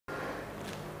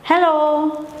Hello,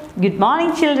 good morning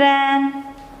children.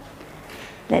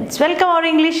 Let's welcome our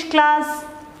English class.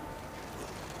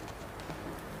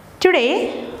 Today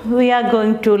we are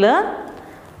going to learn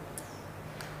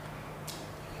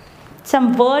some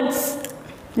words.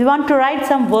 We want to write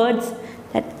some words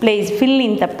that fill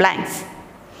in the blanks.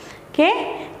 Okay,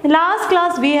 the last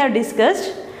class we have discussed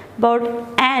about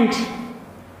and,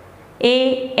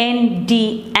 A-N-D,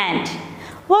 and.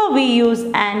 Where we use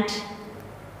and?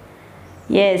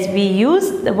 Yes, we use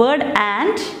the word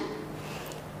and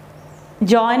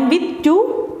join with two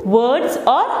words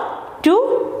or two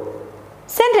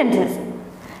sentences.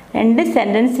 രണ്ട്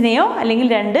സെൻറ്റൻസിനെയോ അല്ലെങ്കിൽ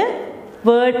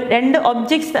രണ്ട്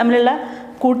objects തമ്മിലുള്ള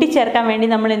കൂട്ടിച്ചേർക്കാൻ വേണ്ടി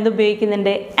നമ്മൾ എന്ത്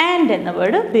ഉപയോഗിക്കുന്നുണ്ട്? And എന്ന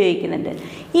വേർഡ് ഉപയോഗിക്കുന്നുണ്ട്.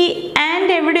 ഈ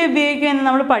ആൻഡ് എവിടെ ഉപയോഗിക്കുമെന്ന്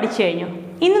നമ്മൾ പഠിച്ചു കഴിഞ്ഞു.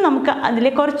 ഇന്ന് നമുക്ക്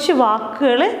അതിലെ കുറച്ച്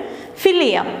വാക്കുകൾ ഫില്ല്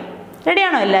ചെയ്യാം.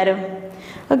 റെഡിയാണോ എല്ലാവരും?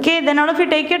 Okay, then all of you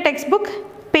take your textbook,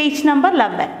 page number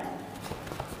 11.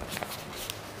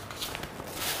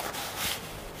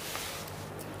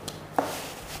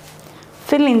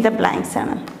 Fill in the blanks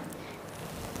ആണ്.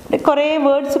 കുറേ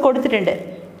വേർഡ്സ് കൊടുത്തിട്ടുണ്ട്.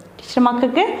 ടീച്ചർ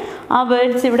മക്കൾക്ക് ആ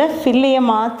വേർഡ്സ് ഇവിടെ ഫില്ല് ചെയ്യുക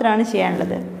മാത്രമാണ്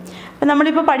ചെയ്യാനുള്ളത്. അപ്പോൾ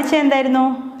നമ്മളിപ്പോൾ പഠിച്ചത് എന്തായിരുന്നു?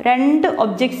 രണ്ട്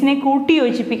ഒബ്ജക്ട്സിനെ കൂട്ടി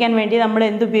യോജിപ്പിക്കാൻ വേണ്ടി നമ്മൾ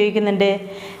എന്ത് ഉപയോഗിക്കുന്നുണ്ട്?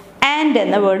 ആൻഡ്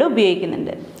എന്ന വേർഡ്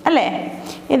ഉപയോഗിക്കുന്നുണ്ട് അല്ലേ?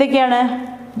 ഇതൊക്കെയാണ്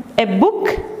എ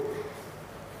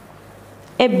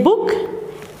ബുക്ക്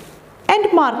ആൻഡ്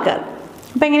മാർക്കർ.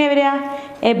 അപ്പോൾ എങ്ങനെയാണ് വരിക?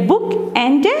 എ ബുക്ക്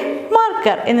ആൻഡ്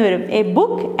മാർക്കർ എന്ന് വരും. A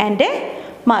book and A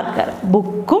marker.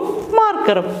 ബുക്കും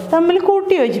മാർക്കറും തമ്മിൽ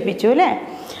കൂട്ടി യോജിപ്പിച്ചു അല്ലേ?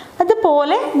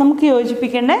 അതുപോലെ നമുക്ക്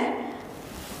യോജിപ്പിക്കേണ്ട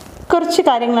കുറച്ച്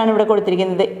കാര്യങ്ങളാണ് ഇവിടെ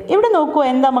കൊടുത്തിരിക്കുന്നത്. ഇവിടെ നോക്കൂ,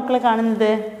 എന്താ മക്കളെ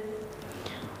കാണുന്നത്?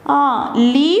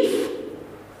 Leaf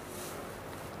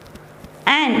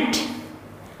and,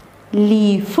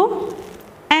 ലീഫും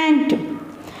ആൻഡും.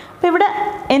 അപ്പം ഇവിടെ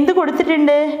എന്ത്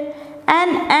കൊടുത്തിട്ടുണ്ട്?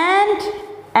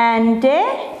 And A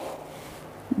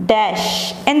dash.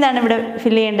 എന്താണ് ഇവിടെ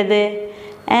ഫിൽ ചെയ്യേണ്ടത്?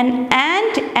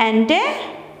 And A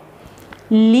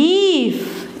leaf.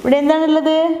 ഇവിടെ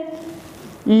എന്താണുള്ളത്?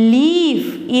 ലീഫ്,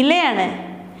 ഇലയാണ്.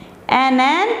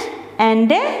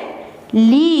 And A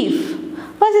leaf.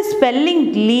 Watts the spelling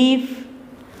leaf?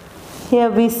 Here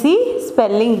we see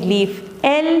spelling leaf.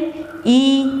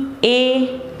 L-E-A-F,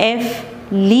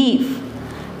 leaf.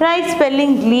 Write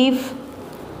spelling leaf.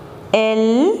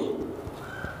 L-E-A-F,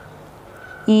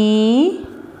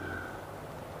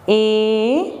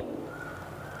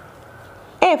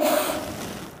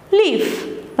 leaf.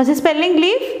 What's the spelling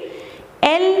leaf?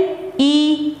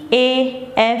 L-E-A-F,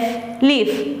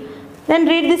 leaf. Then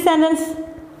read this sentence.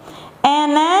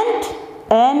 An ant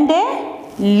and a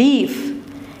leaf.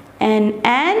 An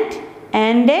ant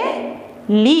and a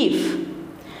leaf.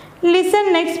 Listen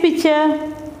next picture.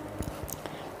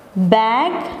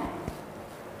 Bag,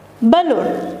 balloon.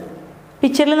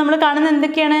 പിക്ചറിൽ നമ്മൾ കാണുന്നത്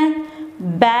എന്തൊക്കെയാണ്?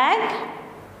 Bag,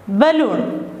 balloon.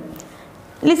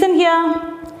 Listen here.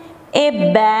 A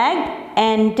bag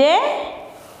and A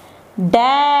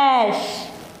dash.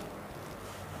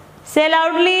 Say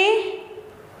loudly.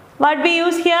 What we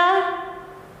use here?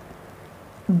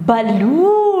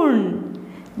 Balloon.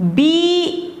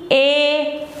 B-A-L-L-O-O-N,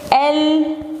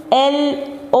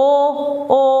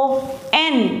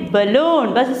 balloon.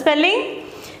 What's the spelling?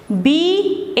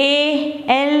 B-A-L-L-O-O-N,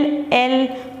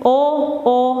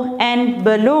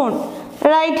 balloon.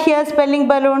 Right here spelling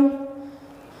balloon.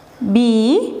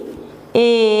 B-A-L-L-O-O-N,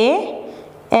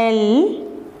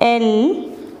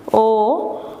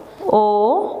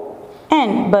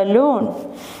 balloon.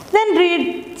 Then read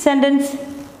sentence.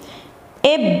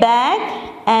 A bag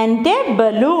and a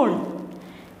balloon.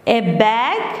 A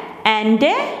bag and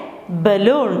a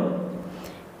balloon.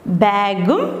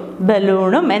 ബാഗും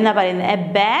ബലൂണും എന്നാ പറയുന്നത്. A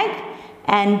bag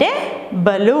and A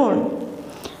balloon.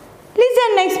 Listen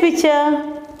next picture.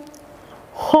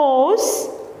 Horse,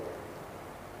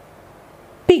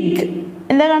 pig.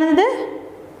 എന്താ കാണുന്നത്?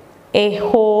 A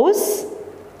horse,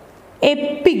 A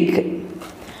pig.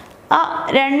 ആ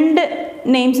രണ്ട്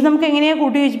names നമുക്ക് എങ്ങനെയാണ്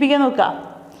കൂട്ടി യോജിപ്പിക്കാൻ നോക്കാം?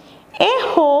 A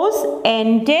horse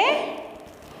and A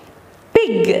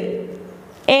pig.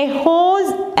 A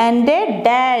horse and A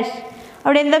dash.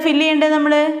 അവിടെ എന്താ ഫില്ല് ചെയ്യേണ്ടത്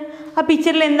നമ്മൾ? ആ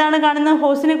പിക്ചറിൽ എന്താണ് കാണുന്നത്?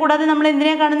 ഹോഴ്സിനെ കൂടാതെ നമ്മൾ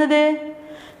എന്തിനാണ് കാണുന്നത്?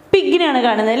 പിഗിനെയാണ്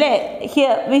കാണുന്നത് അല്ലേ?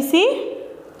 Here we C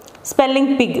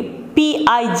spelling pig.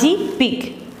 P-I-G, pig.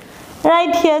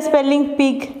 Right here spelling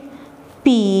pig.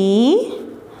 P-I-G,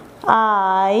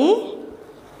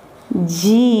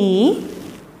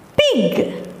 pig.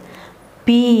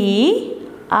 P-I-G,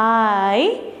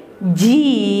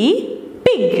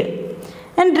 pig.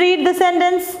 And read the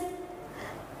sentence.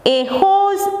 A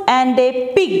horse and a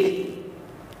pig.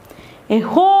 A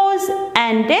horse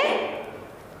and a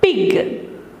pig.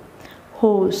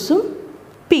 ഹോഴ്സും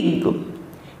pig.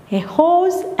 A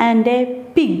horse and a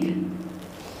pig.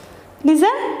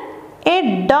 Listen. A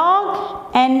dog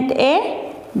and a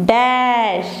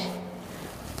dash.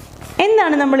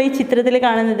 എന്താണ് നമ്മൾ ഈ ചിത്രത്തിൽ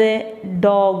കാണുന്നത്?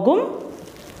 ഡോഗും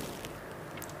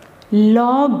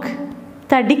log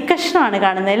തടിക്കഷ്ണമാണ്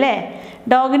കാണുന്നത് അല്ലേ?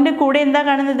 ഡോഗിൻ്റെ കൂടെ എന്താ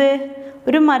കാണുന്നത്?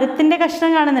 ഒരു മരത്തിൻ്റെ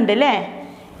കഷ്ണം കാണുന്നുണ്ട് അല്ലേ?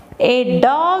 A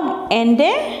dog and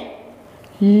A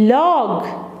log.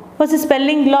 Watts the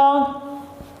spelling log?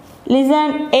 Listen.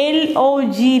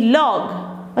 LOG log.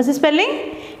 What's the spelling?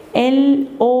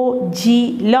 LOG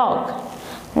log.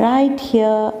 Right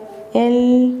here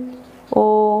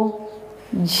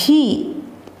LOG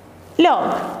log.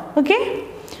 Okay.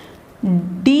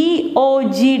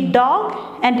 DOG dog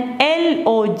and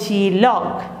LOG log.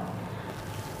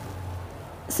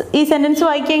 So, ഈ സെൻറ്റൻസ്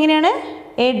വായിക്കുക എങ്ങനെയാണ്?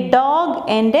 A dog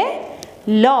and A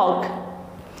log.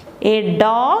 A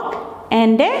dog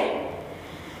and A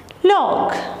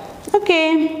log. Okay,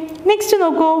 next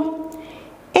നോക്കൂ.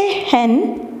 A hen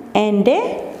and A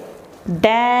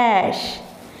dash.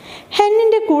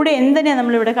 ഹെന്നിൻ്റെ കൂടെ എന്തിനാണ്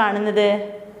നമ്മളിവിടെ കാണുന്നത്?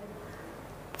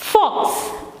 Fox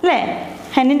അല്ലേ?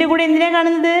 ഹെന്നിൻ്റെ കൂടെ എന്തിനാണ്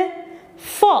കാണുന്നത്?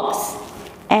 Fox.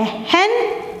 A hen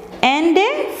and A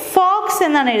Fox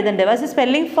എന്നാണ് എഴുതേണ്ടത്. Watts the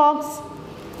spelling Fox?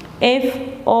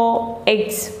 FOX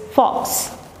Fox.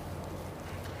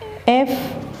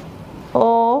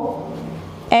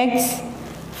 FOX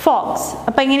Fox.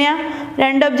 അപ്പം എങ്ങനെയാ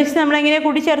രണ്ട് ഒബ്ജക്ട്സ് നമ്മൾ എങ്ങനെയാണ്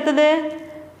കൂട്ടിച്ചേർത്തത്?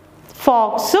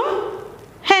 ഫോക്സും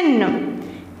ഹെന്നും.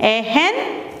 A hen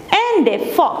and A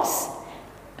Fox.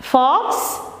 Fox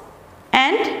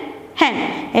and hen.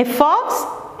 A fox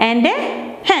and a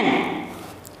hen.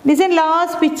 Listen,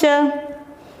 last picture.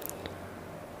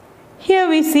 Here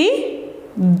we see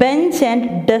bench and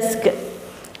desk.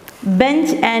 Bench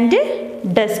and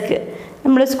desk.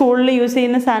 നമ്മൾ സ്കൂളിൽ use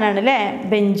ചെയ്യുന്ന സാധനമാണ് അല്ലേ?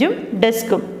 ബെഞ്ചും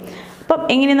ഡെസ്കും. അപ്പം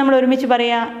എങ്ങനെ നമ്മൾ ഒരുമിച്ച്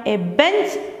പറയാം? A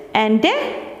bench and A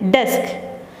desk.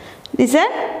 Listen.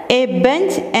 A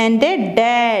bench and A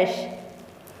dash.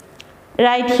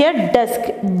 Right here desk.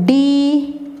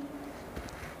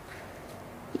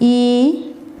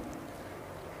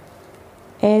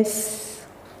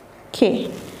 DESK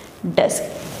desk.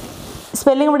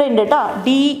 Spelling ഇവിടെ ഉണ്ട് കേട്ടോ.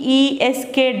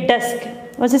 DESK desk.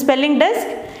 What's the spelling desk?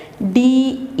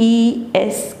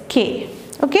 DESK.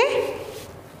 Okay?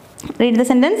 Read the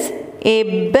sentence. A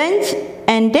bench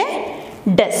and a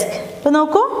desk. അപ്പോൾ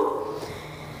നോക്കൂ.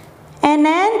 An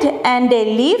ant and a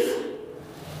leaf.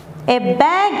 A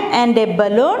bag and a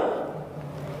balloon.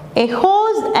 A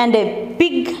horse and a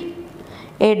pig.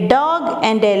 A dog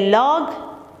and a log.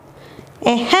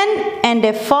 A hen and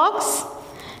a fox.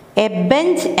 A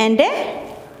bench and a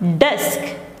desk.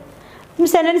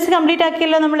 Sentence complete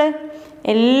ആക്കിയല്ലോ നമ്മൾ.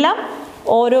 എല്ലാം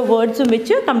ഓരോ വേർഡ്സും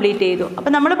വെച്ച് complete ചെയ്തു.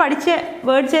 അപ്പം നമ്മൾ പഠിച്ച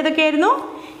words ഏതൊക്കെയായിരുന്നു?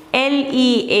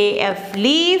 LEAF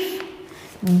leaf,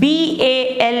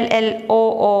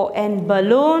 BALLOON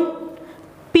balloon,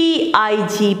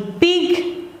 PIG pig,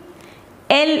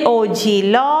 LOG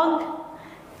log,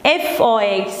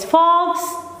 FOX fox,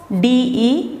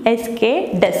 DESK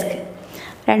desk.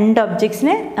 രണ്ട്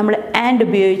ഒബ്ജക്ട്സിനെ നമ്മൾ ആൻഡ്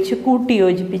ഉപയോഗിച്ച് കൂട്ടി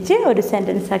യോജിപ്പിച്ച് ഒരു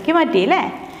സെൻറ്റൻസ് ആക്കി മാറ്റിയില്ലേ?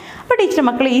 അപ്പോൾ ടീച്ചർ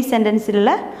മക്കൾ ഈ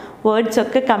സെൻറ്റൻസിലുള്ള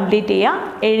വേർഡ്സൊക്കെ കംപ്ലീറ്റ് ചെയ്യുക,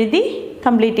 എഴുതി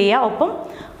കംപ്ലീറ്റ് ചെയ്യുക, ഒപ്പം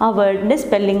ആ വേർഡിൻ്റെ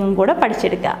സ്പെല്ലിങ്ങും കൂടെ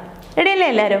പഠിച്ചെടുക്കുക. റെഡിയല്ലേ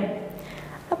എല്ലാവരും?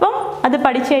 അപ്പം അത്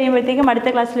പഠിച്ചു കഴിയുമ്പോഴത്തേക്കും അടുത്ത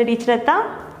ക്ലാസ്സിൽ ടീച്ചർ എത്താം.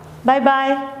 Bye bye.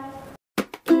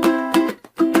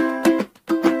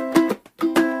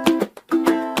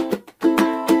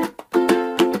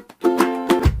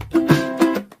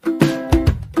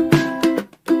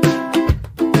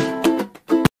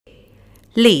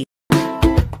 Leaf.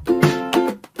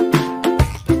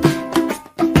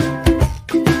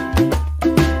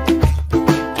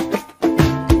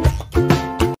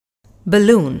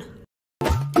 Balloon.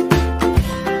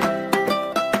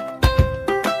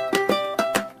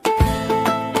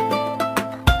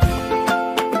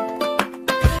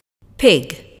 Pig.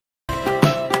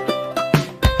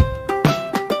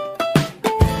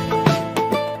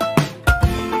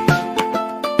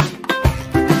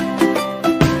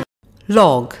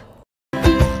 Log.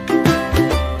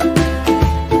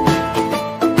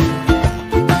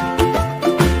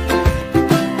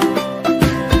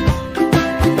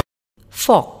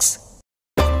 Fox.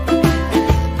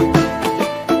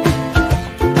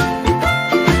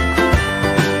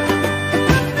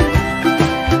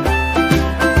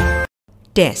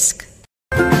 Desk.